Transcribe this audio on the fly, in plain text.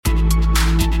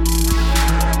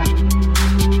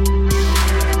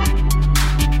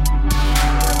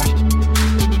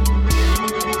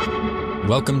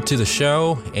welcome to the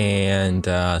show. And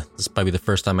this is probably the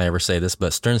first time I ever say this,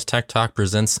 but Stern's Tech Talk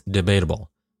presents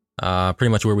Debatable. Pretty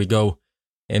much where we go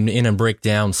and break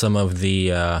down some of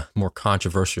the more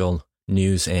controversial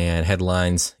news and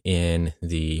headlines in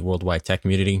the worldwide tech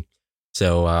community.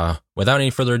 So without any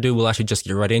further ado, we'll actually just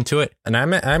get right into it. And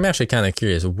I'm actually kind of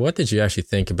curious, what did you actually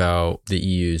think about the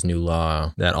EU's new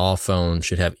law that all phones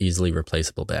should have easily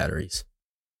replaceable batteries?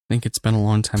 I think it's been a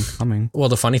long time coming. Well,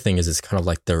 the funny thing is it's kind of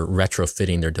like they're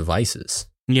retrofitting their devices.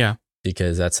 Yeah.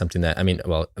 Because that's something that, I mean,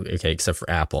 well, okay, except for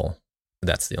Apple,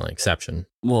 that's the only exception.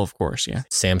 Well, of course, yeah.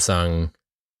 Samsung,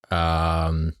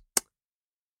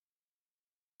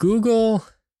 Google, I'm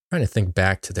trying to think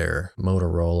back to their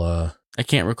Motorola. I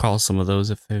can't recall some of those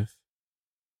if they've...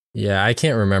 Yeah, I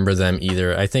can't remember them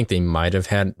either. I think they might have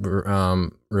had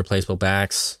replaceable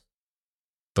backs,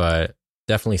 but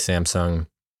definitely Samsung,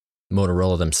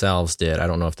 Motorola themselves did. I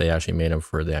don't know if they actually made them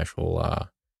for the actual,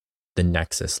 the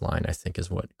Nexus line, I think is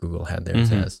what Google had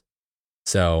theirs as.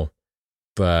 So,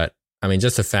 but I mean,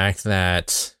 just the fact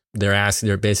that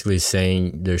they're basically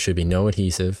saying there should be no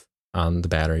adhesive on the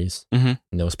batteries,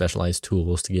 no specialized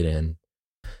tools to get in.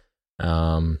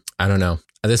 I don't know.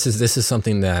 This is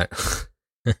something that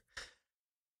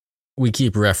we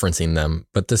keep referencing them,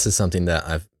 but this is something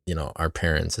that our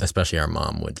parents, especially our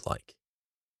mom, would like.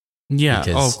 Yeah.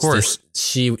 Because of course.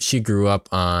 She grew up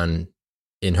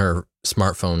in her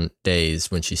smartphone days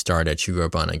when she started, she grew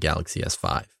up on a Galaxy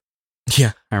S5.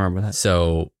 Yeah, I remember that.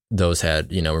 So those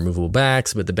had, removable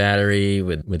backs with the battery,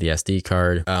 with the SD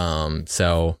card.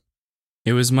 So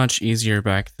it was much easier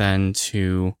back then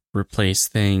to replace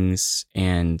things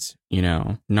and,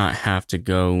 not have to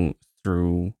go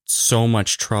through so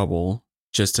much trouble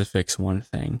just to fix one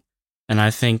thing. And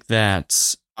I think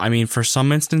that, for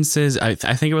some instances, I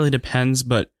think it really depends,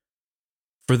 but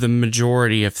for the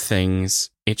majority of things,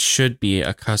 it should be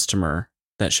a customer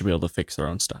that should be able to fix their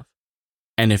own stuff.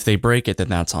 And if they break it, then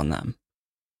that's on them.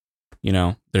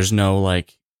 There's no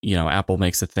Apple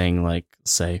makes a thing like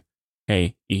say,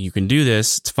 hey, you can do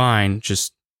this, it's fine.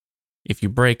 Just if you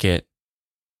break it,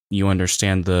 you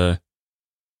understand the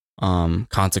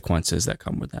consequences that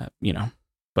come with that,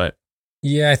 But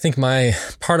yeah, I think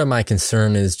part of my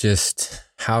concern is just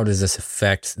how does this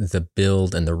affect the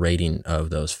build and the rating of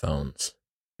those phones?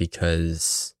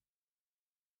 Because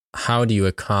how do you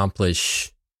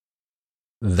accomplish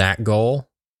that goal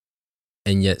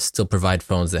and yet still provide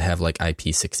phones that have like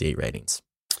IP68 ratings?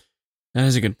 That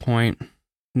is a good point.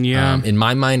 Yeah. In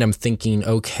my mind, I'm thinking,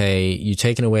 okay, you're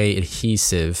taking away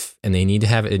adhesive and it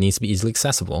needs to be easily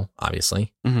accessible,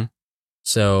 obviously.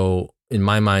 So in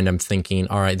my mind, I'm thinking,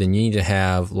 all right, then you need to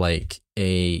have like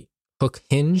a hook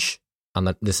hinge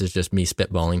this is just me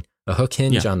spitballing, a hook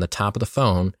hinge on the top of the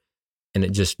phone, and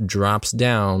it just drops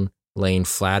down, laying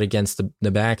flat against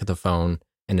the back of the phone,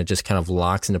 and it just kind of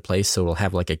locks into place. So it'll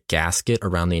have like a gasket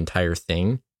around the entire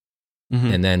thing.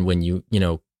 And then when you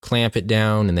clamp it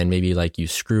down, and then maybe like you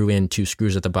screw in 2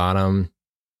 screws at the bottom,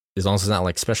 as long as it's not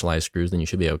like specialized screws, then you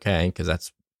should be okay, because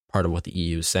that's part of what the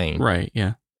EU is saying. Right,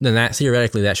 yeah. Then that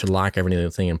theoretically that should lock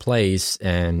everything in place,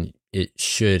 and it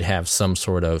should have some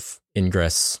sort of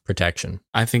ingress protection.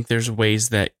 I think there's ways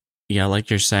that, like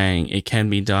you're saying, it can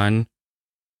be done,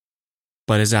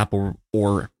 but is Apple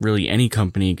or really any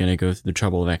company going to go through the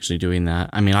trouble of actually doing that?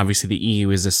 Obviously the EU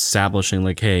is establishing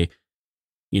like, hey,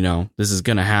 this is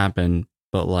going to happen,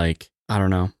 but I don't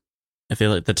know. I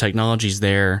feel like the technology's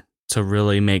there to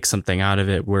really make something out of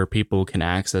it where people can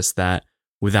access that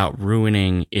without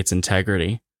ruining its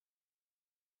integrity.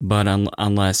 But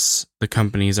unless the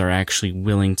companies are actually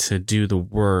willing to do the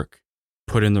work,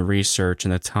 put in the research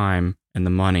and the time and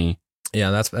the money. Yeah,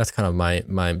 that's kind of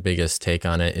my biggest take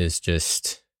on it is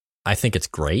just, I think it's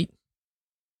great.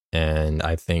 And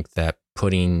I think that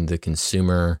putting the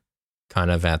consumer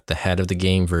kind of at the head of the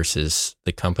game versus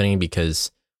the company,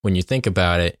 because when you think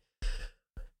about it,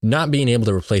 not being able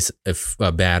to replace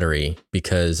a battery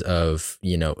because of,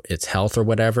 its health or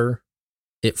whatever,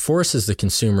 it forces the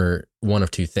consumer one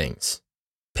of two things: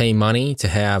 pay money to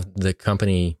have the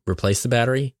company replace the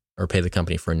battery, or pay the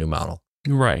company for a new model.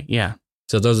 Right, yeah.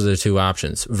 So those are the two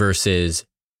options, versus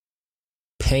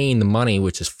paying the money,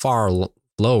 which is far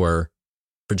lower,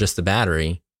 for just the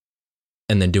battery,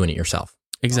 and then doing it yourself.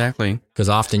 Exactly. Because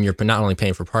often you're not only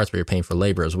paying for parts, but you're paying for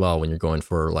labor as well when you're going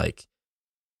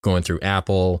through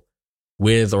Apple,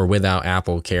 with or without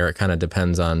Apple Care. It kind of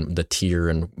depends on the tier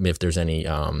and if there's any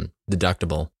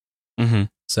deductible.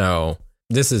 So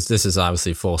this is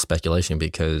obviously full speculation,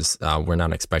 because we're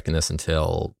not expecting this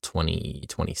until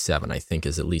 2027, I think,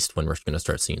 is at least when we're going to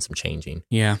start seeing some changing.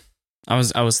 Yeah. I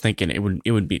was thinking it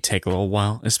would take a little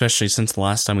while, especially since the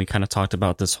last time we kind of talked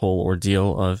about this whole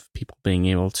ordeal of people being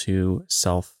able to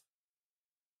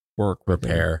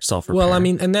repair. Self-repair. Well, I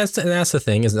mean, and that's the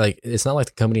thing is like, it's not like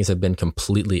the companies have been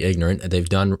completely ignorant. They've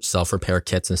done self-repair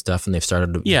kits and stuff, and they've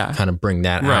started to kind of bring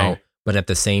that out. But at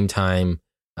the same time,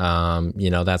 that's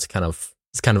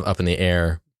it's kind of up in the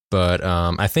air. But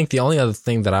I think the only other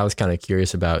thing that I was kind of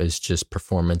curious about is just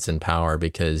performance and power,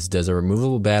 because does a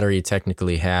removable battery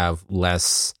technically have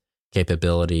less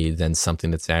capability than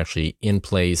something that's actually in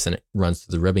place and it runs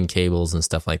through the ribbon cables and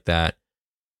stuff like that?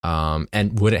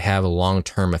 And would it have a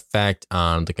long-term effect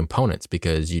on the components?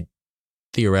 Because you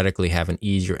theoretically have an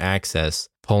easier access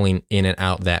pulling in and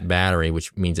out that battery,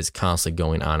 which means it's constantly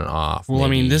going on and off. Well,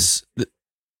 maybe. I mean, this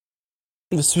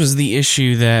was the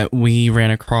issue that we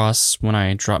ran across when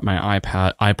I dropped my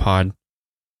iPod,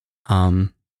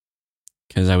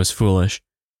 because I was foolish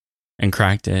and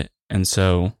cracked it, and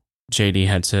so JD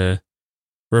had to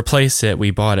replace it.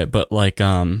 We bought it, but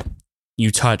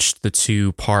you touched the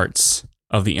two parts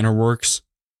of the inner works,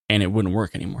 and it wouldn't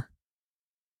work anymore.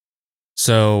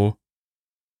 So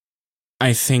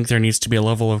I think there needs to be a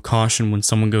level of caution when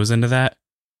someone goes into that.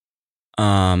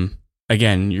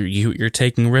 Again, you're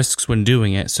taking risks when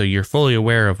doing it, so you're fully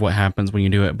aware of what happens when you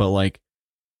do it. But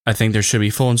I think there should be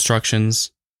full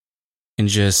instructions, and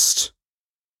just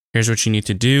here's what you need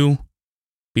to do.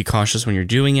 Be cautious when you're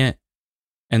doing it,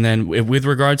 and then with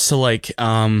regards to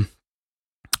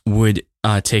would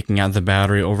taking out the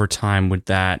battery over time, would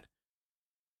that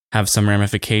have some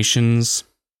ramifications?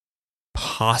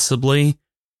 Possibly.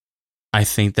 I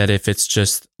think that if it's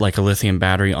just like a lithium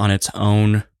battery on its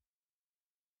own,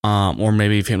 or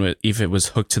maybe if it was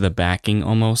hooked to the backing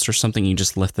almost or something, you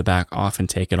just lift the back off and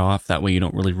take it off. That way you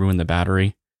don't really ruin the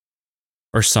battery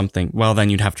or something. Well,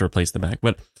 then you'd have to replace the back.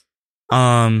 But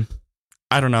I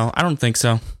don't know. I don't think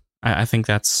so. I think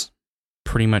that's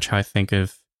pretty much how I think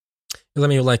of. I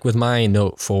mean, with my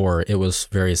Note 4, it was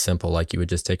very simple. You would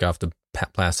just take off the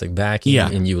plastic backing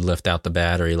and you would lift out the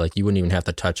battery. You wouldn't even have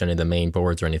to touch any of the main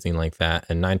boards or anything like that.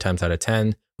 And 9 times out of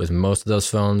 10, with most of those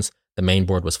phones, the main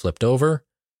board was flipped over.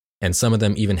 And some of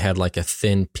them even had a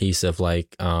thin piece of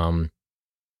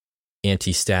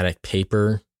anti-static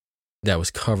paper that was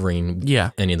covering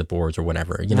any of the boards or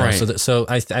whatever. Right. So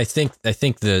I think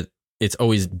that it's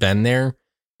always been there.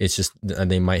 It's just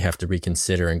they might have to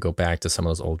reconsider and go back to some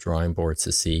of those old drawing boards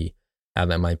to see how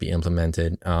that might be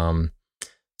implemented.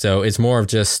 So it's more of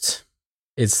just,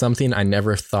 it's something I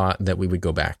never thought that we would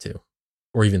go back to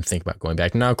or even think about going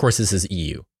back. Now, of course, this is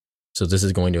EU, so this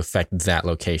is going to affect that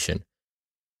location.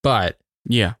 But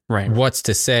what's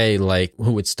to say,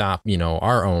 who would stop,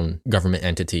 our own government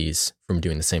entities from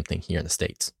doing the same thing here in the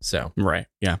States? So right,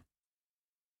 yeah.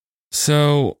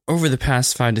 So, over the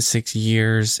past 5 to 6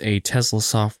 years, a Tesla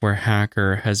software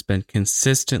hacker has been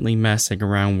consistently messing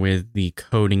around with the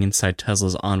coding inside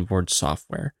Tesla's onboard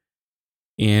software.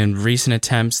 In recent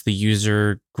attempts, the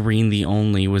user Green the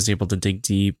Only was able to dig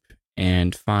deep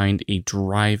and find a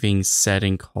driving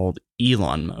setting called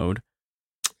Elon Mode.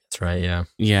 That's right, yeah.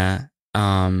 Yeah.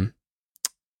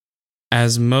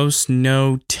 As most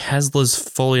know, Tesla's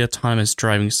fully autonomous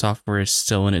driving software is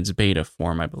still in its beta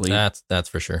form, I believe. That's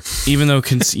for sure. Even though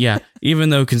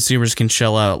consumers can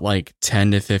shell out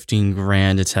 10 to 15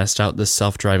 grand to test out this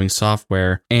self-driving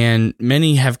software, and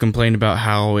many have complained about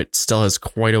how it still has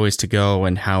quite a ways to go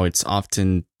and how it's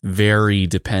often very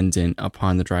dependent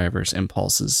upon the driver's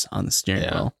impulses on the steering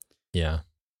wheel. Yeah.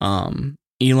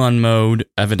 Elon Mode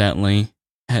evidently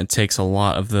takes a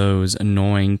lot of those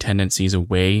annoying tendencies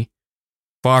away.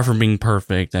 Far from being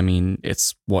perfect, I mean,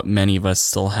 it's what many of us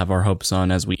still have our hopes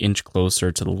on as we inch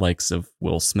closer to the likes of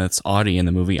Will Smith's Audie in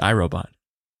the movie iRobot.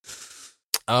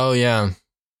 Oh, yeah.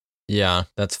 Yeah,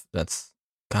 that's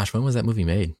gosh, when was that movie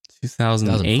made?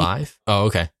 2005? Oh,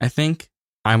 okay. I think.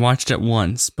 I watched it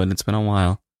once, but it's been a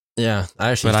while. Yeah,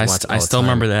 I still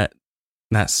remember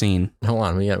that scene. Hold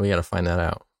on, we got to find that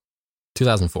out.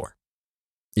 2004.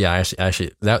 Yeah,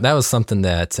 actually, that was something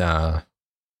that,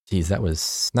 that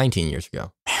was 19 years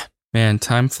ago. Man,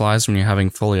 time flies when you're having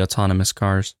fully autonomous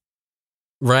cars.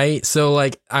 Right. So,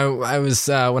 I was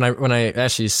when I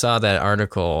actually saw that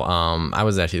article, I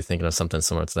was actually thinking of something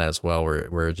similar to that as well,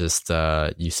 where just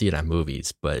you see it on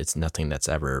movies, but it's nothing that's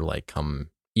ever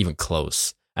come even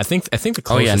close. I think the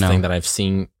closest thing that I've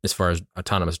seen as far as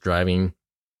autonomous driving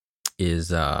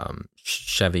is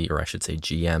Chevy, or I should say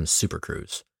GM Super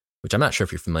Cruise, which I'm not sure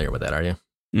if you're familiar with that, are you?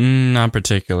 Not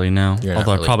particularly, no.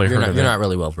 Although I've probably heard of it. You're not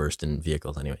really well versed in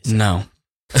vehicles anyway. So. No.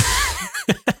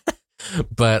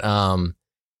 But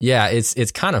yeah,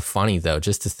 it's kind of funny though,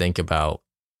 just to think about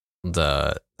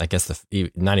I guess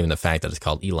not even the fact that it's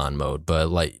called Elon Mode, but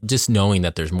like just knowing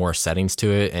that there's more settings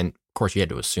to it, and of course you had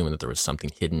to assume that there was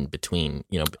something hidden between,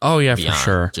 Oh yeah, for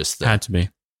sure. Just had to be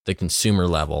the consumer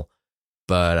level,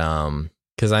 but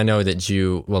because I know that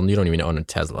you don't even own a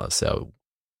Tesla, so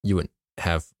you wouldn't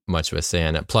have much of a say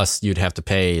in it. Plus, you'd have to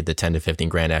pay the 10 to 15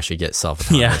 grand to actually get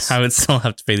self-autonomous. Yeah, I would still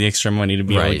have to pay the extra money to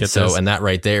be able to get this. And that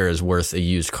right there is worth a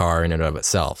used car in and of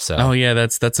itself. So, oh yeah,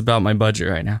 that's about my budget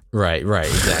right now. Right,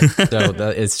 exactly. So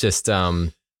it's just,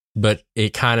 but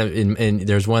it kind of, and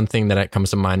there's one thing that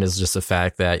comes to mind is just the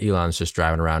fact that Elon's just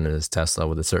driving around in his Tesla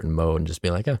with a certain mode and just be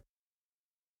like,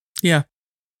 yeah.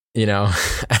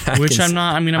 Which I'm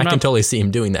not. I mean, I can totally see him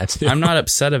doing that too. I'm not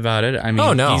upset about it. I mean,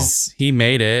 oh, no. he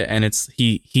made it, and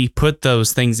he put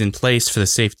those things in place for the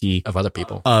safety of other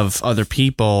people.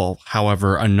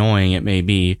 However annoying it may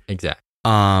be. Exactly.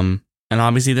 And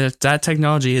obviously that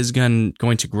technology is going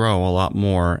to grow a lot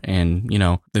more, and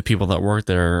the people that work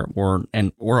there or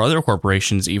other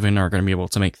corporations even are going to be able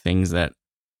to make things that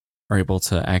are able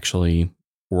to actually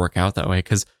work out that way.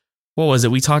 Because what was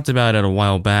it? We talked about it a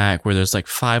while back where there's like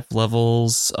 5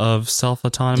 levels of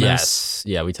self-autonomous. Yes.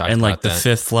 Yeah, we talked about that. And like the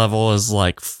 5th level is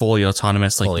like fully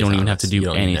autonomous. Like you don't even have to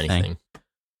do anything.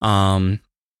 And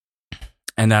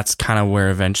that's kind of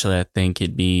where eventually I think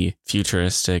it'd be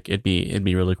futuristic. It'd be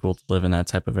really cool to live in that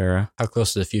type of era. How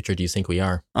close to the future do you think we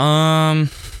are?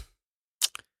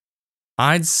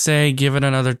 I'd say give it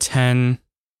another 10,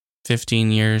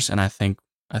 15 years and I think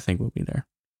we'll be there.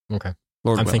 Okay.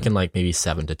 I'm thinking like maybe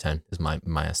 7 to 10 is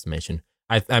my estimation.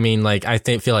 I mean, like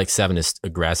feel like 7 is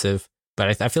aggressive,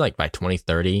 but I feel like by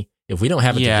 2030, if we don't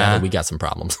have it together, we got some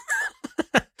problems.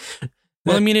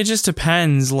 Well, I mean, it just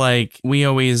depends. Like we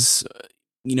always,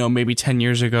 maybe 10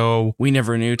 years ago, we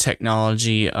never knew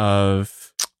technology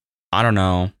of, I don't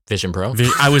know, Vision Pro.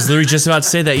 I was literally just about to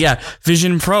say that. Yeah,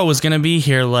 Vision Pro was going to be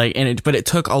here, but it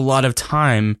took a lot of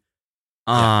time.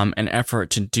 And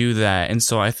effort to do that. And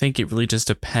so I think it really just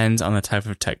depends on the type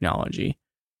of technology.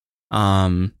 I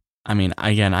mean,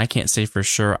 again, I can't say for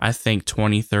sure. I think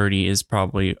 2030 is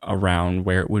probably around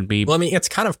where it would be. Well, I mean, it's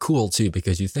kind of cool too,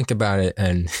 because you think about it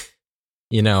and,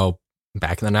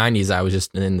 back in the 90s, I was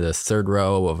just in the 3rd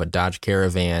row of a Dodge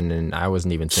Caravan and I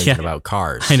wasn't even thinking about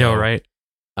cars. I know, right?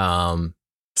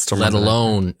 Let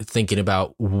alone thinking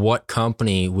about what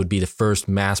company would be the first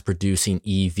mass producing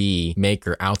EV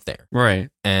maker out there. Right.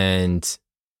 And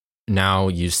now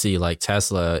you see like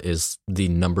Tesla is the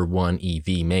number 1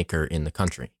 EV maker in the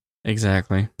country.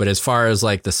 Exactly. But as far as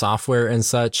like the software and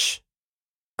such,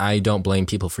 I don't blame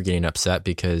people for getting upset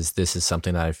because this is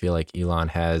something that I feel like Elon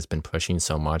has been pushing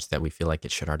so much that we feel like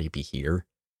it should already be here.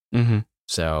 Mm-hmm.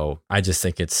 So I just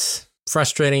think it's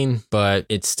frustrating, but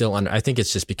it's still I think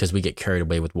it's just because we get carried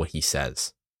away with what he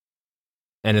says.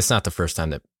 And it's not the first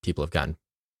time that people have gotten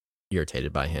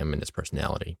irritated by him and his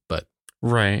personality, but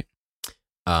right.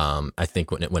 I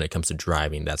think when it comes to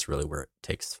driving, that's really where it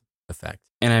takes effect.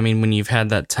 And I mean, when you've had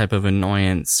that type of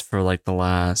annoyance for like the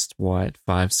last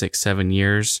 5, 6, 7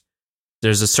 years,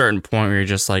 there's a certain point where you're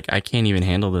just like, I can't even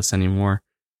handle this anymore.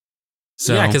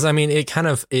 So, yeah, because I mean, it kind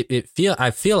of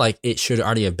I feel like it should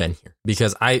already have been here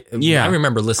because I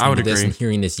remember listening to this and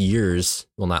hearing this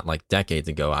well, not like decades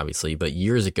ago, obviously, but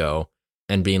years ago,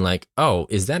 and being like, oh,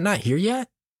 is that not here yet?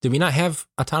 Did we not have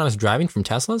autonomous driving from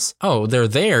Teslas? Oh, they're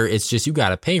there. It's just you got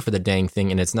to pay for the dang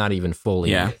thing, and it's not even fully.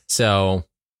 Yeah. So,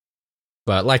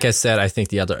 but like I said, I think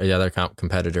the other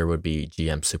competitor would be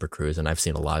GM Super Cruise, and I've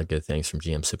seen a lot of good things from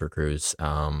GM Super Cruise.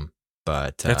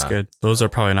 But that's good. Those are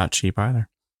probably not cheap either.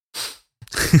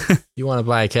 You want to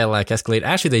buy a Cadillac Escalade?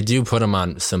 Actually, they do put them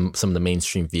on some of the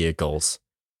mainstream vehicles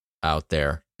out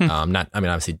there.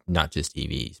 Obviously not just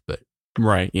EVs, but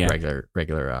right, yeah,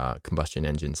 regular combustion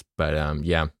engines. But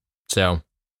yeah. So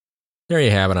there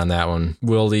you have it on that one.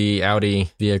 Will the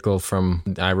Audi vehicle from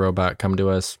iRobot come to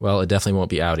us? Well, it definitely won't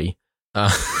be Audi.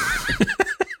 At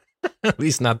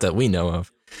least not that we know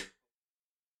of.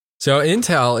 So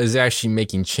Intel is actually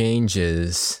making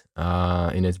changes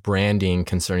in its branding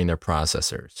concerning their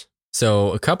processors.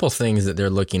 So a couple things that they're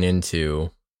looking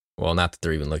into, well, not that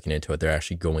they're even looking into it, they're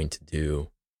actually going to do,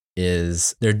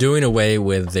 is they're doing away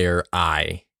with their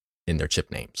I in their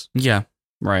chip names. Yeah,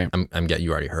 right.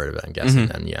 You already heard of it, I'm guessing.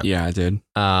 Mm-hmm. Then, yeah. Yeah, I did.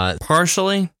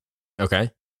 Partially.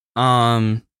 Okay.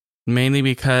 Mainly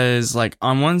because, like,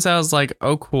 on one side, I was like,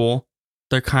 oh, cool.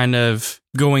 They're kind of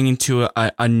going into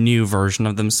a new version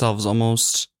of themselves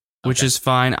almost, which is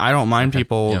fine. I don't mind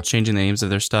people changing the names of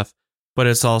their stuff, but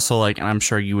it's also like, and I'm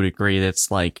sure you would agree,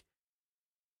 that's like,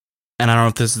 and I don't know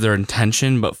if this is their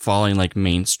intention, but following like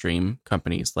mainstream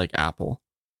companies like Apple,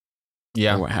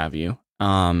 or what have you.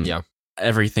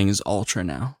 Everything's Ultra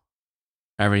now.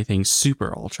 everything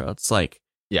super ultra. It's like,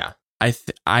 Yeah.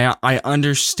 I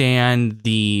understand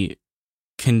the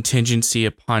contingency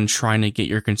upon trying to get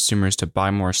your consumers to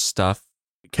buy more stuff,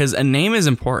 because a name is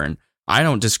important. I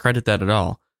don't discredit that at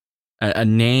all. A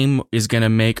name is going to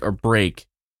make or break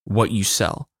what you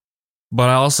sell. But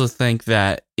I also think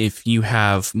that if you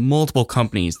have multiple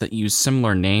companies that use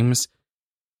similar names,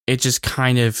 it just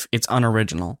kind of, it's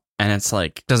unoriginal and it's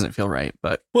like, doesn't feel right.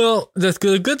 But well,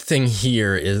 the good thing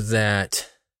here is that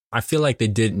I feel like they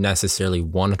didn't necessarily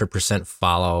 100%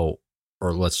 follow,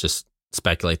 or let's just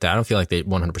speculate that. I don't feel like they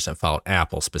 100% followed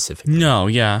Apple specifically. no,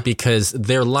 yeah. Because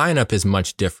their lineup is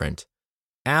much different.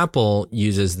 Apple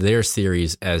uses their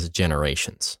series as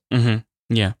generations.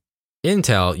 Mm-hmm. Yeah.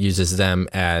 Intel uses them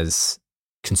as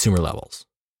consumer levels.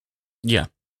 Yeah.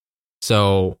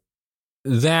 So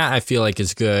that I feel like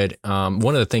is good. One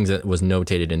of the things that was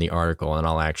notated in the article, and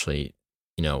I'll actually,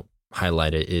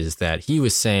 highlight it, is that he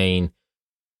was saying,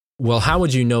 well, how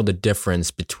would you know the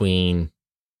difference between,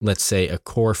 let's say, a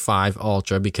Core 5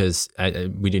 Ultra, because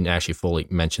we didn't actually fully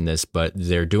mention this, but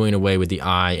they're doing away with the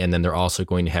I, and then they're also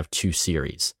going to have 2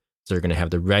 series. So they're going to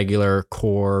have the regular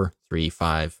Core 3,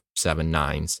 5, 7,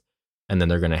 9s, and then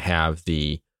they're going to have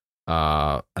the,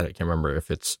 I can't remember if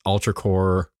it's Ultra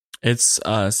Core. It's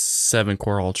 7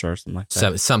 Core Ultra or something like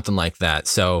that. Something like that.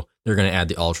 So they're going to add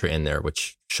the Ultra in there,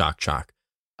 which shock.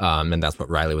 And that's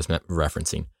what Riley was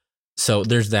referencing. So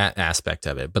there's that aspect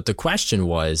of it. But the question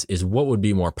is what would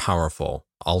be more powerful,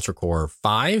 Ultra Core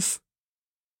 5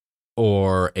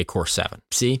 or a Core 7?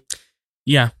 See?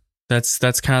 Yeah, that's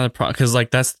kind of the problem, because like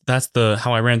that's the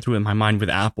how I ran through it in my mind with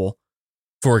Apple,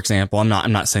 for example. I'm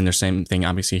not saying the same thing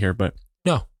obviously here, but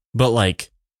no, but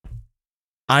like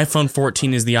iPhone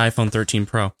 14 is the iPhone 13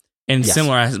 Pro. In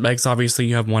similar aspects, obviously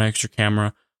you have one extra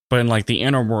camera, but in like the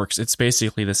inner works, it's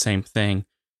basically the same thing.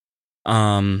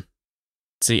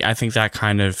 See, I think that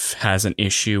kind of has an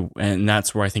issue, and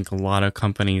that's where I think a lot of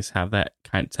companies have that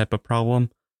type of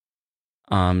problem.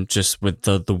 Just with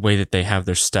the way that they have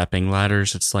their stepping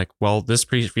ladders, it's like, well, this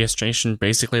previous generation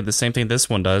basically the same thing this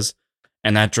one does,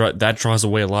 and that draws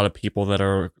away a lot of people that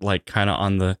are like kind of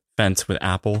on the fence with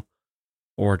Apple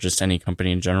or just any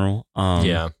company in general.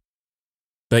 Yeah,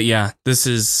 but yeah, this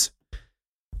is,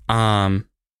 I'm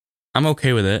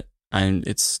okay with it, and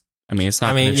it's not.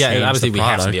 Obviously we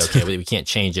have to be okay with it. We can't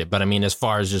change it. But I mean, as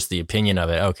far as just the opinion of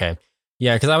it, okay.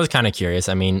 Yeah, because I was kind of curious.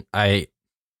 I mean, I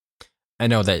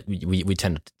know that we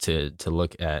tend to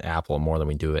look at Apple more than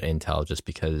we do at Intel, just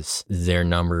because their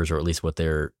numbers, or at least what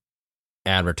they're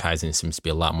advertising, seems to be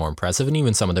a lot more impressive. And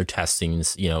even some of their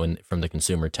testings, from the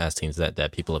consumer testings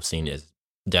that people have seen, is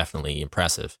definitely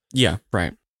impressive. Yeah,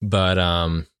 right. But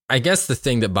I guess the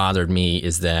thing that bothered me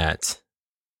is that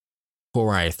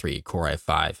Core i3, Core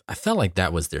i5, I felt like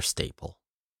that was their staple.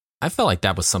 I felt like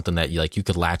that was something that you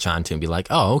could latch onto and be like,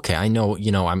 oh, okay, I know,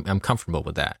 I'm comfortable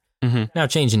with that. Mm-hmm. Now,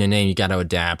 changing the name, you got to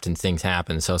adapt and things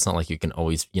happen. So it's not like you can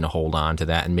always, hold on to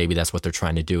that. And maybe that's what they're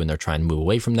trying to do. And they're trying to move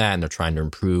away from that. And they're trying to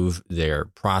improve their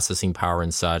processing power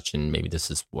and such. And maybe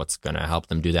this is what's going to help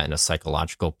them do that in a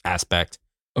psychological aspect.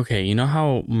 Okay, you know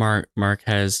how Mark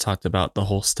has talked about the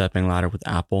whole stepping ladder with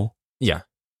Apple? Yeah.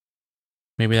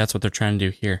 Maybe that's what they're trying to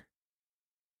do here.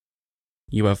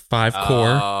 You have 5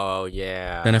 core. Oh,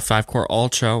 yeah. Then a 5 core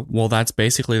Ultra. Well, that's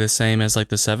basically the same as like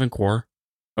the 7 core.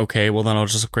 Okay, well then I'll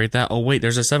just upgrade that. Oh wait,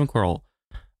 there's a 7 core.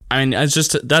 I mean, it's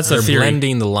just that's they're a theory.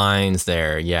 Blending the lines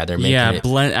there. Yeah, they're making it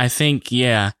blend. I think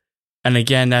And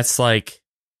again, that's like,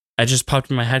 I just popped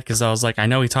in my head because I was like, I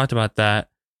know he talked about that,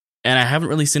 and I haven't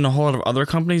really seen a whole lot of other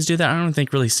companies do that. I don't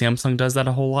think really Samsung does that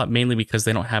a whole lot, mainly because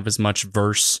they don't have as much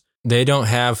verse.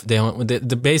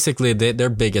 Basically their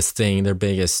biggest thing, their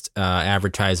biggest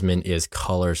advertisement is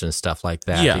colors and stuff like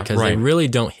that. Yeah, because they really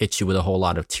don't hit you with a whole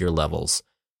lot of tier levels.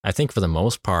 I think for the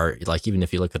most part, like even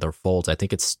if you look at their folds, I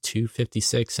think it's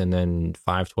 256 and then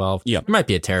 512. Yeah, there might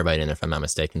be a terabyte in there if I'm not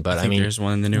mistaken. But I mean, there's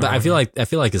one in the new. But I feel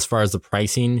like as far as the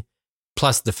pricing,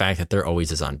 plus the fact that they're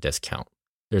always is on discount,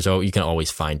 you can always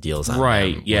find deals on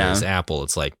right. them. Yeah, whereas Apple,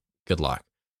 it's like good luck.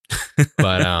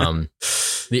 But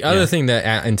the other thing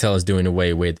that Intel is doing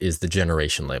away with is the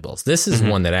generation labels. This is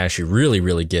one that actually really,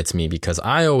 really gets me, because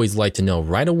I always like to know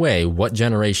right away what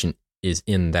generation is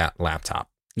in that laptop.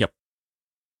 Yep.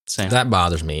 Same. That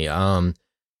bothers me.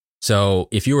 So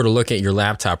if you were to look at your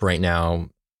laptop right now,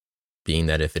 being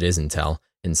that if it is Intel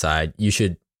inside, you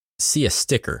should see a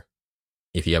sticker,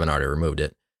 if you haven't already removed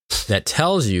it, that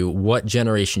tells you what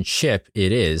generation chip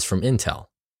it is from Intel.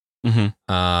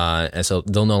 And so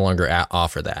they'll no longer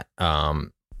offer that.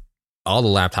 All the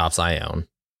laptops I own,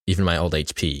 even my old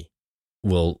HP,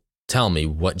 will tell me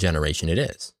what generation it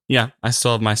is. Yeah, I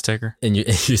still have my sticker. And you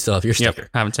still have your sticker. Yep,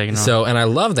 haven't taken it off. So, and I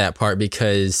love that part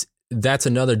because that's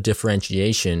another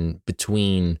differentiation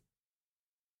between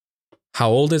how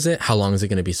old is it? How long is it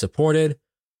going to be supported?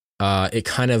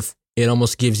 It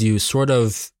almost gives you sort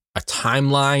of a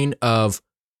timeline of,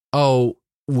 oh,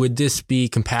 would this be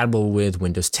compatible with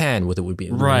Windows 10? Would it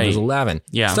be Windows 11?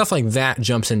 Yeah. Stuff like that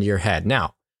jumps into your head.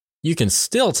 Now, you can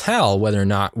still tell whether or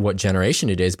not what generation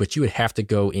it is, but you would have to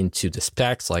go into the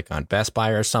specs like on Best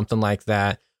Buy or something like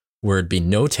that, where it'd be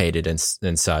notated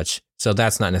and such. So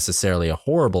that's not necessarily a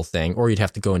horrible thing. Or you'd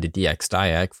have to go into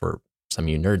DXDiag for some of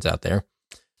you nerds out there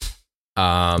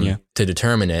to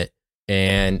determine it.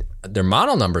 And their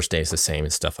model number stays the same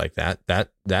and stuff like that.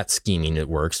 That scheming, it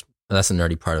works. That's the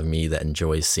nerdy part of me that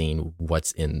enjoys seeing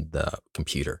what's in the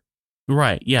computer.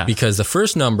 Right, yeah. Because the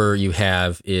first number you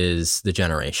have is the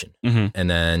generation. Mm-hmm. And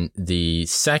then the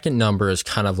second number is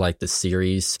kind of like the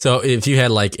series. So if you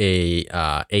had like a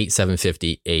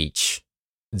 8750H,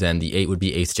 then the 8 would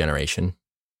be 8th generation.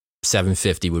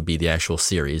 750 would be the actual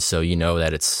series. So you know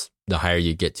that it's the higher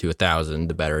you get to 1,000,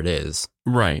 the better it is.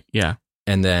 Right, yeah.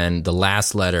 And then the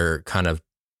last letter kind of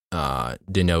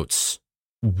denotes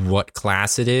what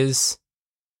class it is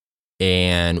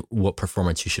and what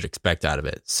performance you should expect out of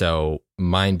it. So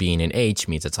mine being an H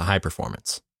means it's a high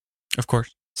performance. Of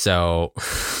course. So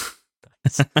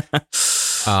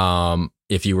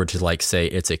if you were to like say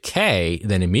it's a K,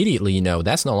 then immediately you know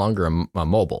that's no longer a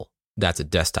mobile. That's a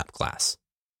desktop class.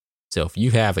 So if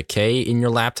you have a K in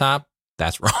your laptop,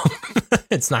 that's wrong.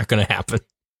 It's not going to happen.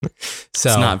 So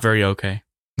it's not very okay.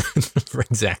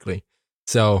 Exactly.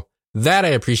 So that I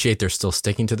appreciate they're still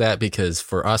sticking to that, because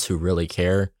for us who really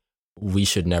care, we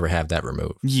should never have that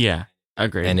removed. Yeah,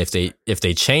 agreed. And if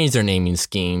they change their naming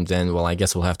scheme, then well, I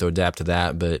guess we'll have to adapt to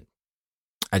that. But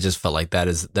I just felt like that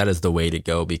is the way to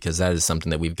go, because that is something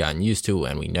that we've gotten used to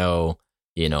and we know,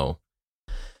 you know.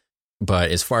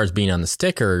 But as far as being on the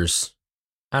stickers,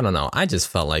 I don't know. I just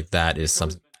felt like that is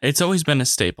something. It's always been a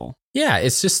staple. Yeah,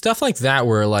 it's just stuff like that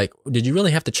where like, did you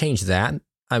really have to change that?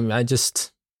 I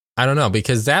don't know,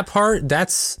 because that part,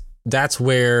 that's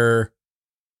where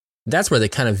they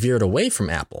kind of veered away from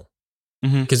Apple,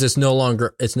 because it's no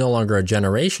longer a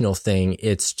generational thing.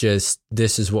 It's just,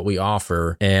 this is what we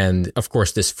offer. And of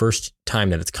course, this first time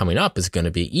that it's coming up is going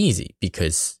to be easy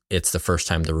because it's the first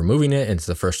time they're removing it. And it's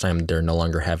the first time they're no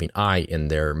longer having I in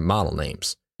their model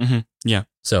names. Mm-hmm. Yeah.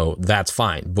 So that's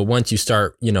fine. But once you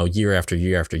start, you know, year after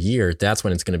year after year, that's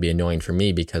when it's going to be annoying for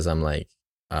me, because I'm like,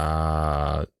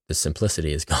 the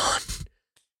simplicity is gone.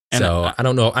 So I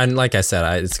don't know. And like I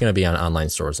said, it's going to be on online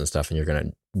stores and stuff, and you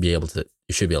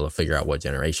should be able to figure out what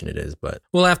generation it is. But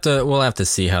we'll have to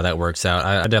see how that works out.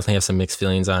 I definitely have some mixed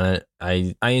feelings on it.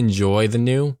 I enjoy the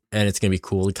new, and it's going to be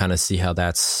cool to kind of see how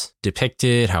that's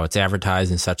depicted, how it's advertised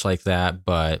and such like that.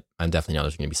 But I definitely know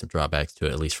there's going to be some drawbacks to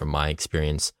it, at least from my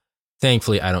experience.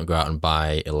 Thankfully, I don't go out and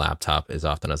buy a laptop as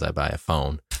often as I buy a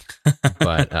phone.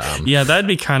 But yeah, that'd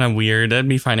be kind of weird. That'd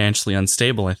be financially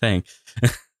unstable, I think.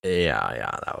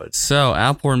 Yeah, that would. So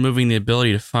Apple removing the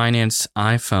ability to finance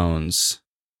iPhones.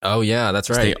 Oh yeah,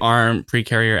 that's right. They aren't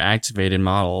pre-carrier activated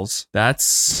models.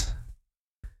 That's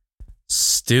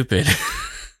stupid.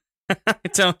 I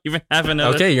don't even have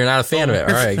another. Okay, you're not a fan of it.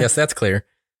 All right, I guess that's clear.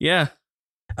 Yeah.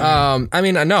 I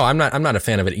mean, no, I'm not a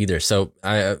fan of it either. So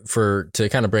to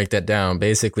kind of break that down,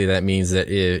 basically that means that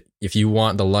if you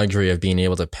want the luxury of being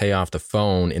able to pay off the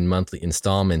phone in monthly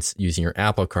installments using your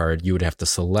Apple Card, you would have to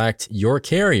select your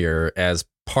carrier as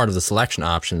part of the selection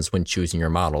options when choosing your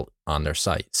model on their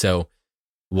site. So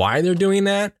why they're doing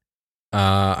that,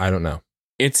 I don't know.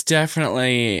 It's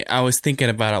definitely, I was thinking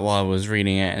about it while I was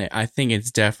reading it, and I think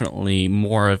it's definitely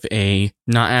more of a,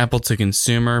 not Apple to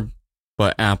consumer,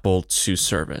 but Apple to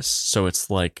service. So it's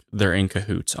like they're in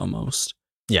cahoots almost.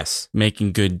 Yes.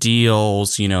 Making good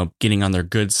deals, you know, getting on their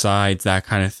good sides, that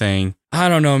kind of thing. I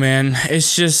don't know, man.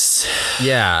 It's just...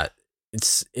 Yeah,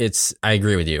 I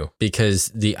agree with you, because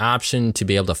the option to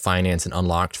be able to finance an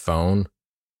unlocked phone,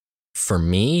 for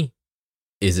me,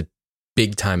 is a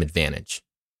big time advantage.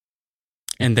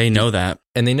 And they know that.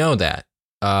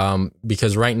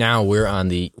 Because right now we're on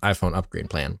the iPhone upgrade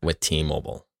plan with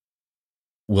T-Mobile.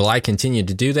 Will I continue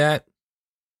to do that?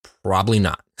 Probably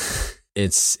not.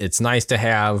 It's nice to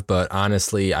have, but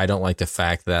honestly, I don't like the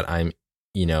fact that I'm,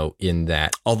 you know, in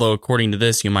that. Although according to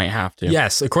this, you might have to.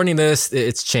 Yes, according to this,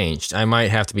 it's changed. I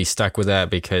might have to be stuck with that,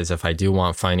 because if I do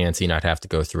want financing, I'd have to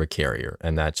go through a carrier,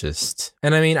 and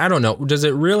and I mean, I don't know. Does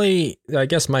it really? I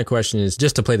guess my question is,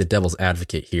 just to play the devil's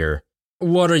advocate here,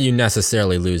 what are you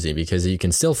necessarily losing? Because you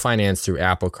can still finance through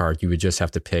Apple Card. You would just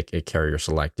have to pick a carrier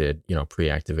selected, you know,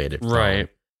 pre-activated phone. Right.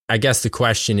 I guess the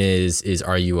question is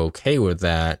are you okay with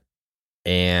that?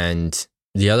 And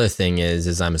the other thing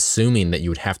is I'm assuming that you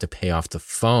would have to pay off the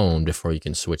phone before you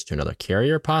can switch to another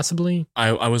carrier, possibly.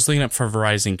 I was looking up for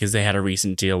Verizon because they had a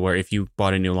recent deal where if you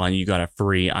bought a new line, you got a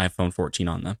free iPhone 14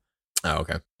 on them. Oh,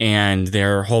 okay. And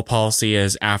their whole policy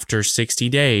is after 60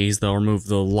 days, they'll remove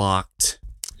the locked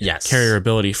carrier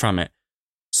ability from it.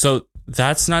 So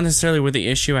that's not necessarily what the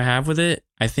issue I have with it.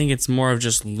 I think it's more of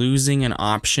just losing an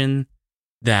option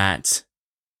that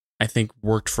I think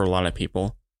worked for a lot of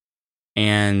people.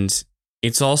 And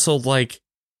it's also like,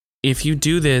 if you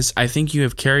do this, I think you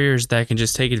have carriers that can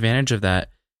just take advantage of that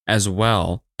as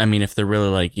well. I mean, if they're really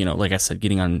like, like I said,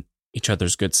 getting on each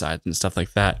other's good sides and stuff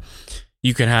like that,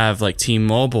 you could have like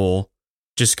T-Mobile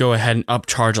just go ahead and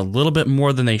upcharge a little bit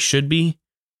more than they should be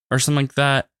or something like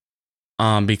that.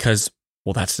 Because,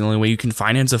 well, that's the only way you can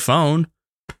finance a phone.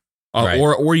 Right.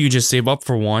 Or you just save up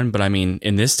for one. But I mean,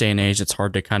 in this day and age, it's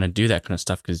hard to kind of do that kind of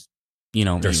stuff because,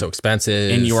 they're so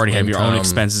expensive. And you already have your own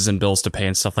expenses and bills to pay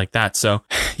and stuff like that. So,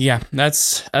 yeah,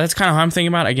 that's kind of how I'm thinking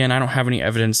about it. Again, I don't have any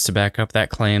evidence to back up that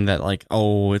claim that like,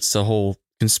 oh, it's a whole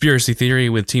conspiracy theory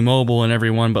with T-Mobile and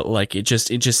everyone. But like, it just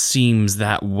seems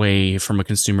that way from a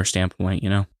consumer standpoint,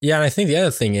 Yeah, and I think the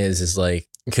other thing is like,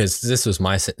 because this was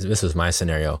my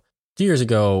scenario. 2 years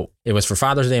ago, it was for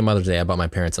Father's Day and Mother's Day. I bought my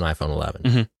parents an iPhone 11.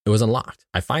 Mm-hmm. It was unlocked.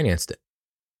 I financed it.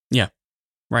 Yeah,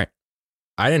 right.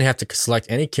 I didn't have to select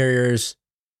any carriers.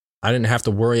 I didn't have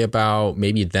to worry about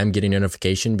maybe them getting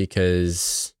notification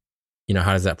because,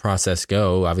 how does that process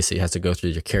go? Obviously, it has to go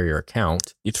through your carrier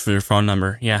account. It's for your phone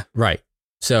number. Yeah. Right.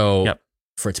 So yep.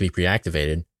 For it to be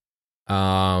pre-activated.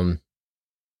 And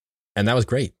that was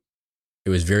great. It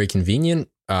was very convenient.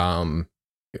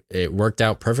 It worked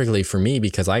out perfectly for me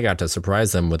because I got to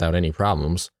surprise them without any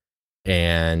problems.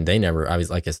 And they never,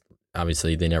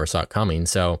 obviously they never saw it coming.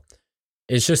 So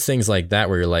it's just things like that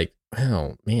where you're like,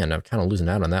 oh man, I'm kind of losing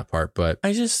out on that part. But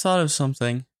I just thought of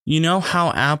something. You know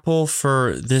how Apple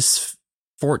for this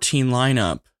 14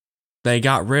 lineup, they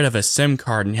got rid of a SIM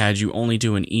card and had you only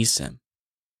do an eSIM.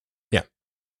 Yeah.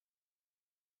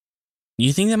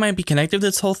 You think that might be connected to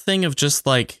this whole thing of just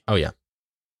like, oh yeah.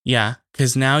 Yeah,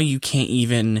 because now you can't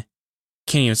even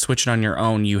switch it on your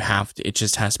own. You have to. It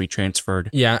just has to be transferred.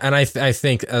 Yeah, and I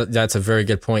think that's a very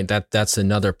good point. That's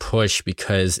another push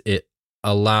because it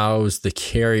allows the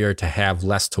carrier to have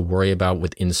less to worry about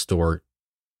with in-store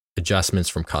adjustments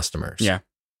from customers. Yeah,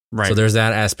 right. So there's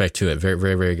that aspect to it. Very,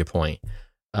 very, very good point.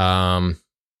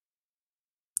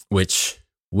 Which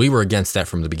we were against that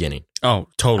from the beginning. Oh,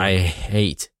 totally. I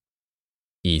hate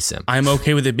eSIM. I'm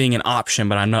okay with it being an option,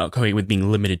 but I'm not okay with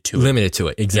being limited to it. Limited to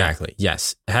it, exactly. Yeah.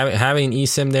 Yes. Having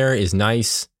eSIM there is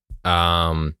nice.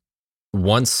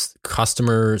 Once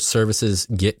customer services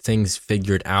get things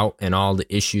figured out and all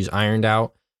the issues ironed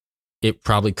out, it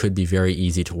probably could be very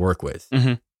easy to work with.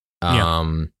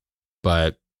 Mm-hmm.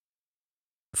 But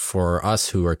for us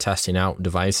who are testing out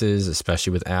devices,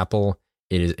 especially with Apple,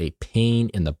 it is a pain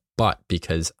in the butt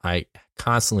because I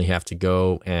constantly have to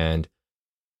go and,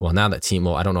 well, now that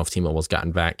T-Mobile, I don't know if T-Mobile's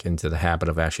gotten back into the habit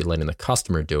of actually letting the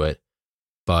customer do it.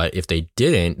 But if they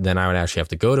didn't, then I would actually have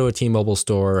to go to a T-Mobile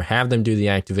store, have them do the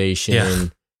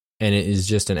activation, and it is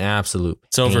just an absolute pain.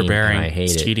 It's overbearing. I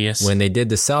hate it's it. Tedious. When they did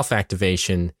the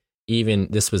self-activation, even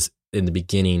this was in the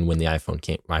beginning when the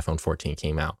iPhone 14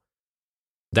 came out.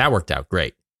 That worked out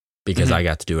great because I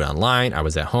got to do it online. I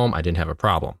was at home. I didn't have a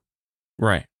problem.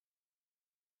 Right.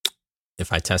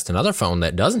 If I test another phone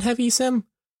that doesn't have eSIM,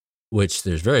 which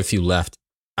there's very few left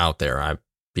out there, I'd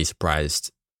be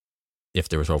surprised if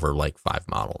there was over like 5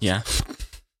 models. Yeah.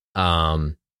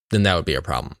 Then that would be a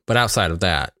problem. But outside of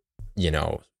that,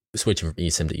 switching from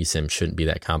eSIM to eSIM shouldn't be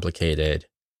that complicated.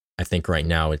 I think right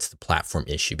now it's the platform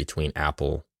issue between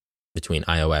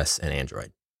iOS and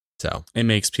Android. So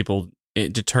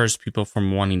it deters people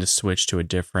from wanting to switch to a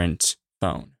different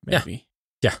phone, maybe.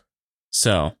 Yeah.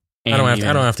 So I don't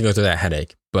have to go through that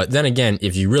headache. But then again,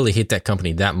 if you really hate that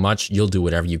company that much, you'll do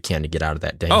whatever you can to get out of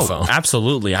that dang phone. Oh,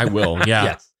 absolutely. I will. Yeah.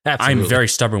 Yes. Absolutely. I'm very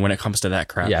stubborn when it comes to that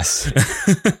crap. Yes.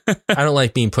 I don't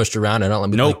like being pushed around. I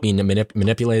don't like being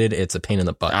manipulated. It's a pain in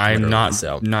the butt. I'm not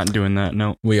doing that.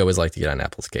 No. We always like to get on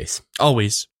Apple's case.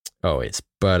 Always.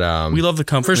 But we love the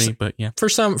company, but yeah. For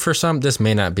some, this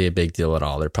may not be a big deal at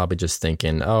all. They're probably just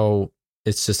thinking, oh,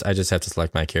 it's just, I just have to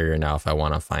select my carrier now if I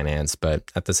want to finance.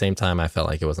 But at the same time, I felt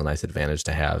like it was a nice advantage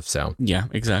to have. So yeah,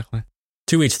 exactly.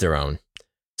 To each their own.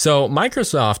 So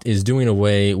Microsoft is doing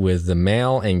away with the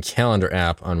Mail and Calendar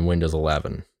app on Windows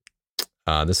 11.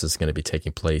 This is going to be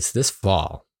taking place this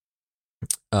fall.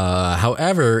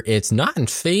 However, it's not in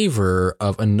favor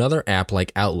of another app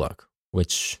like Outlook,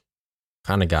 which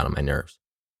kind of got on my nerves.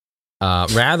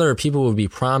 Rather, people would be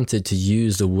prompted to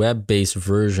use the web-based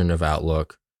version of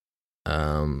Outlook,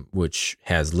 which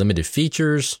has limited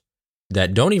features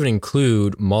that don't even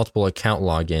include multiple account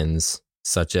logins,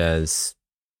 such as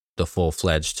the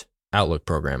full-fledged Outlook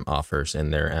program offers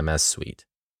in their MS suite.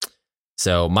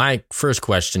 So my first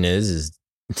question is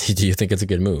do you think it's a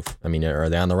good move? I mean, are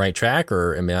they on the right track,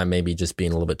 or am I maybe just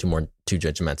being a little bit too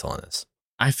judgmental on this?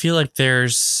 I feel like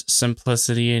there's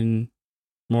simplicity and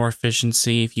more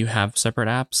efficiency if you have separate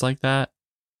apps like that,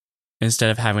 instead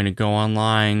of having to go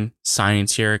online, sign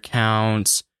into your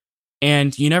accounts.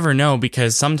 And you never know,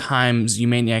 because sometimes you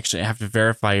may actually have to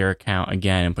verify your account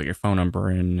again and put your phone number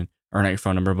in, or not your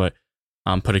phone number, but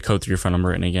put a code through your phone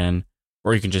number in again.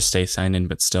 Or you can just stay signed in,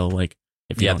 but still, like,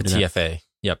 if you the TFA.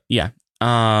 Yep. Yeah.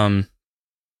 But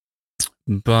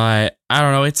I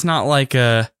don't know. It's not like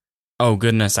oh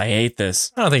goodness, I hate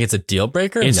this. I don't think it's a deal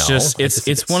breaker. It's just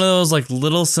it's one of those like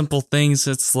little simple things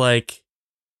that's like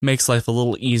makes life a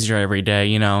little easier every day,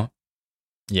 you know?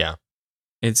 Yeah.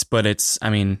 I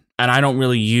mean, and I don't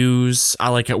really I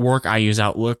like at work, I use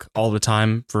Outlook all the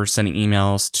time for sending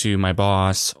emails to my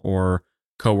boss or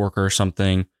coworker or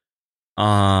something.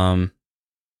 And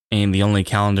the only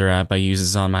calendar app I use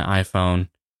is on my iPhone.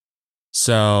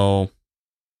 So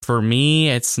for me,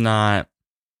 it's not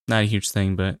a huge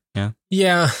thing, but yeah.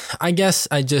 Yeah, I guess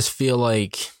I just feel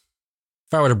like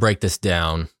if I were to break this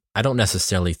down, I don't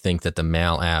necessarily think that the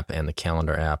Mail app and the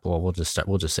Calendar app, well, we'll just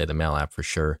say the Mail app for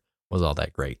sure, was all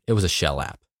that great. It was a shell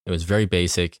app. It was very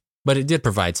basic, but it did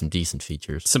provide some decent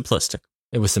features. Simplistic.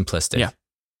 It was simplistic. Yeah.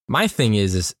 My thing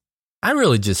is I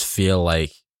really just feel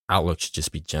like Outlook should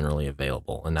just be generally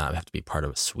available and not have to be part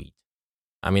of a suite.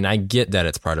 I mean, I get that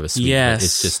it's part of a suite. Yes, but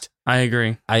it's just. I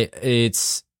agree.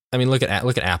 Look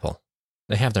at Apple.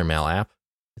 They have their Mail app.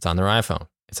 It's on their iPhone.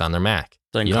 It's on their Mac.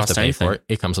 Doesn't you don't have to pay anything for it.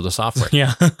 It comes with the software.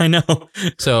 Yeah, I know.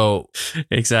 So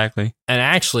exactly. And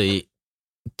actually,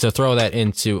 to throw that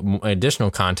into additional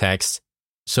context,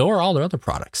 so are all their other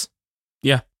products.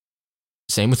 Yeah.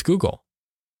 Same with Google.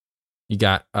 You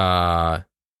got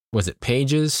was it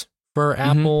Pages for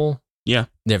Apple? Yeah.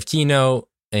 They have Keynote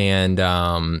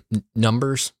and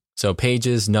Numbers. So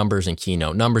Pages, Numbers, and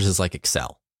Keynote. Numbers is like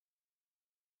Excel.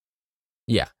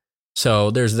 Yeah.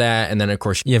 So there's that. And then, of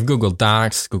course, you have Google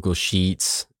Docs, Google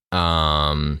Sheets.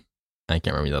 I can't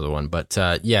remember the other one. But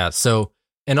yeah, so,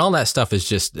 and all that stuff is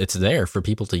just, it's there for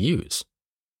people to use.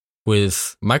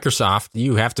 With Microsoft,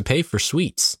 you have to pay for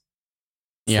suites.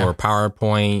 Yeah. For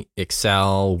PowerPoint,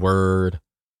 Excel, Word,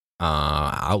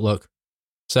 Outlook.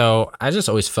 So I just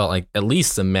always felt like at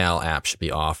least the Mail app should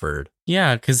be offered.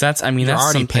 Yeah, because you're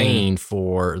already paying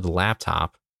for the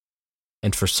laptop.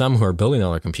 And for some who are building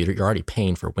on their computer, you're already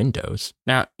paying for Windows.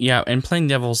 Now, yeah, and playing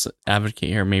devil's advocate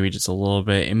here, maybe just a little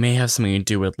bit, it may have something to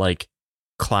do with like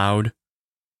cloud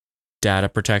data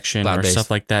protection or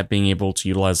stuff like that, being able to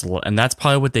utilize a lot. And that's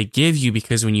probably what they give you,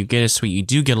 because when you get a suite, you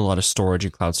do get a lot of storage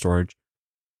and cloud storage.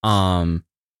 And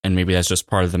maybe that's just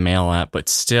part of the Mail app, but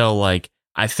still, like,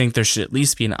 I think there should at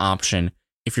least be an option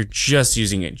if you're just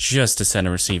using it just to send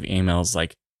and receive emails.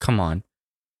 Like, come on.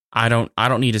 I don't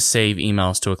need to save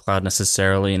emails to a cloud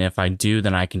necessarily, and if I do,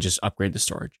 then I can just upgrade the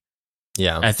storage.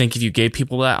 Yeah. I think if you gave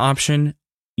people that option,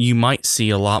 you might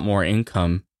see a lot more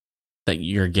income that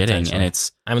you're getting, and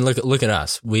it's. I mean, look at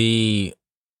us. We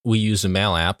use the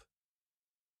Mail app,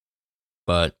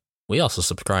 but we also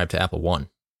subscribe to Apple One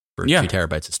for 2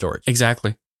 terabytes of storage.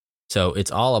 Exactly. So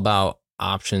it's all about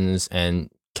options and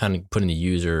kind of putting the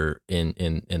user in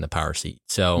the power seat.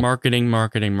 So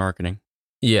marketing.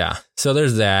 Yeah. So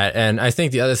there's that. And I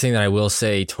think the other thing that I will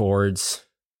say towards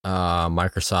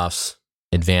Microsoft's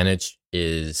advantage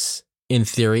is, in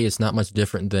theory, it's not much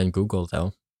different than Google,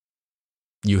 though.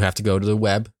 You have to go to the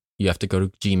web, you have to go to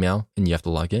Gmail, and you have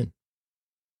to log in.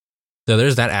 So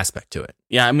there's that aspect to it.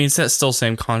 Yeah, I mean, it's that still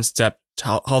same concept,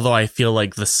 although I feel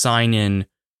like the sign-in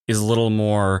is a little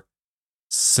more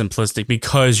simplistic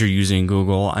because you're using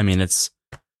Google. I mean, it's...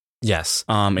 Yes.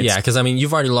 Because I mean,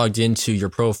 you've already logged into your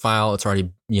profile. It's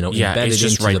already, embedded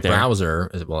into the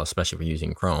browser, as well, especially if you're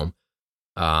using Chrome,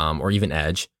 or even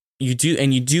Edge. You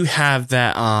do have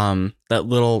that that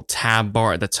little tab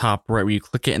bar at the top right where you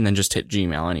click it and then just hit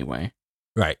Gmail anyway.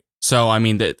 Right. So I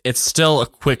mean, that it's still a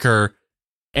quicker.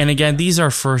 And again, these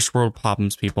are first world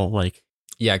problems, people. Like,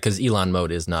 yeah, because Elon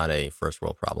Mode is not a first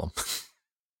world problem.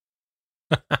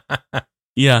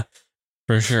 Yeah,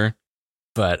 for sure.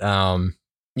 But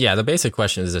yeah, the basic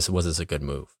question is was this a good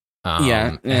move?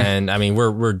 Yeah. And I mean,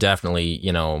 we're definitely,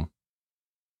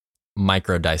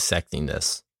 micro dissecting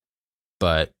this,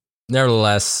 but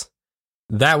nevertheless,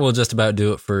 that will just about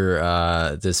do it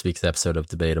for this week's episode of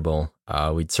Debatable.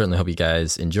 We certainly hope you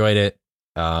guys enjoyed it.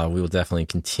 We will definitely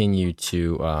continue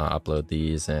to upload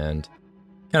these and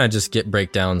kind of just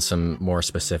break down some more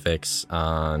specifics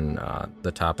on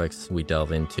the topics we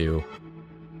delve into.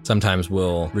 Sometimes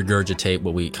we'll regurgitate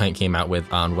what we came out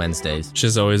with on Wednesdays. Which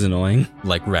is always annoying.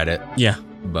 Like Reddit. Yeah.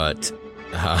 But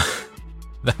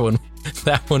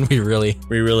that one we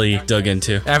really dug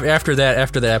into. After that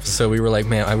episode, we were like,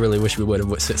 man, I really wish we would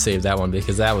have saved that one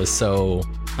because that was so...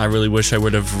 I really wish I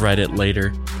would have read it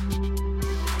later.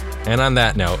 And on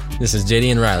that note, this is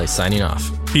JD and Riley signing off.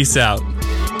 Peace out.